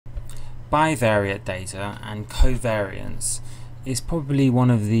bivariate data and covariance is probably one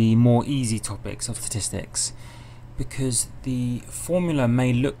of the more easy topics of statistics because the formula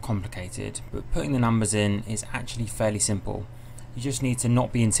may look complicated, but putting the numbers in is actually fairly simple. You just need to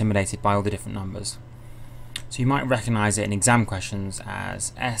not be intimidated by all the different numbers. So you might recognize it in exam questions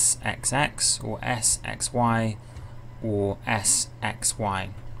as SXX or SXY or SXY.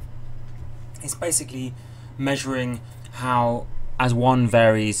 It's basically measuring how, as one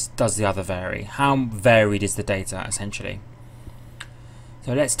varies, does the other vary? How varied is the data, essentially?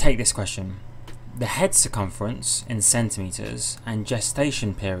 So let's take this question. The head circumference in centimeters and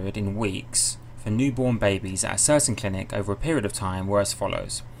gestation period in weeks for newborn babies at a certain clinic over a period of time were as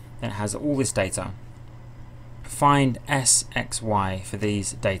follows. Then it has all this data. Find SXY for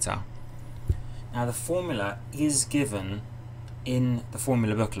these data. Now the formula is given in the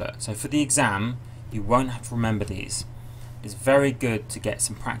formula booklet, so for the exam you won't have to remember these. It's very good to get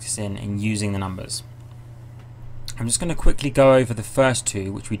some practice in using the numbers. I'm just going to quickly go over the first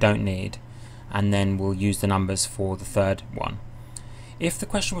two, which we don't need, and then we'll use the numbers for the third one. If the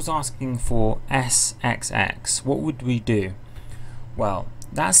question was asking for SXX, what would we do? Well,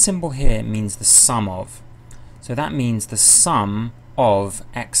 that symbol here means the sum of. So that means the sum of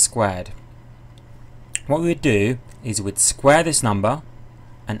x squared. What we would do is we'd square this number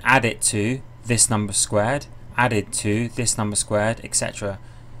and add it to this number squared, added to this number squared, etc.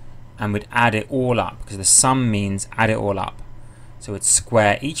 And we'd add it all up, because the sum means add it all up. So we'd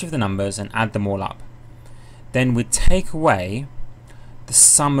square each of the numbers and add them all up. Then we'd take away the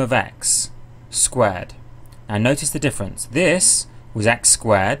sum of x squared. Now notice the difference. This was x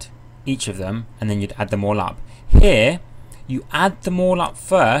squared, each of them, and then you'd add them all up. Here, you add them all up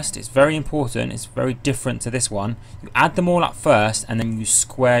first. It's very important. It's very different to this one. You add them all up first, and then you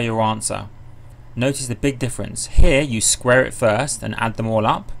square your answer. Notice the big difference. Here, you square it first and add them all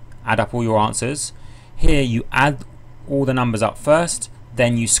up. Add up all your answers. Here, you add all the numbers up first,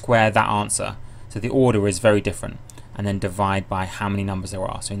 then you square that answer. So the order is very different. And then divide by how many numbers there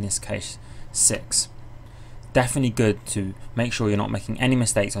are. So in this case, 6. Definitely good to make sure you're not making any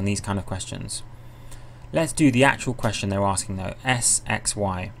mistakes on these kind of questions. Let's do the actual question they're asking though,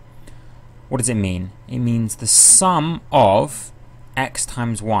 SXY. What does it mean? It means the sum of x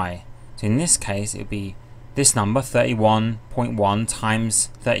times y. So in this case, it would be this number, 31.1 times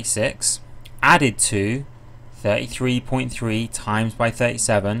 36, added to 33.3 times by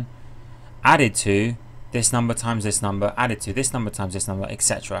 37, added to this number times this number, added to this number times this number,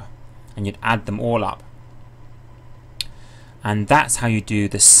 etc. And you'd add them all up. And that's how you do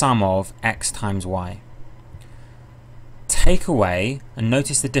the sum of x times y. Take away, and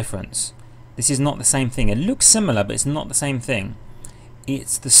notice the difference. This is not the same thing. It looks similar, but it's not the same thing.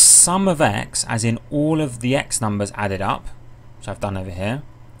 It's the sum of x, as in all of the x numbers added up, which I've done over here,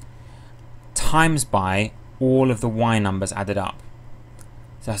 times by all of the y numbers added up.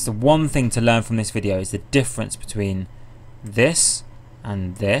 So that's the one thing to learn from this video, is the difference between this,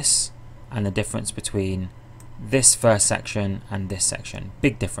 and the difference between this first section and this section.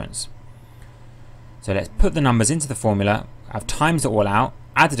 Big difference. So let's put the numbers into the formula. I've times it all out,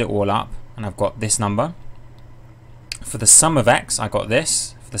 added it all up, and I've got this number. For the sum of x, I got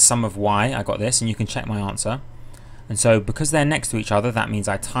this. For the sum of y, I got this, and you can check my answer. And so because they're next to each other, that means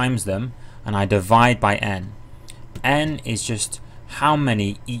I times them, and I divide by n. N is just how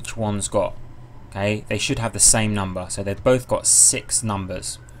many each one's got. Okay, they should have the same number, so they've both got 6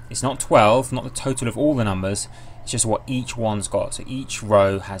 numbers. It's not 12, not the total of all the numbers, it's just what each one's got. So each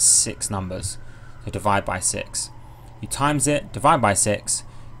row has 6 numbers. So divide by 6. You times it, divide by 6,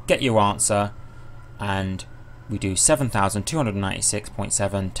 get your answer, and we do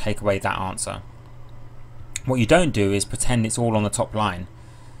 7,296.7, take away that answer. What you don't do is pretend it's all on the top line.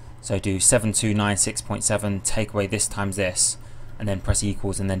 So do 7296.7, take away this times this, and then press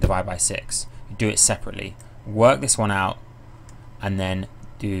equals and then divide by 6. You do it separately. Work this one out, and then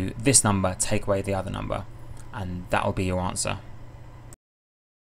do this number, take away the other number, and that will be your answer.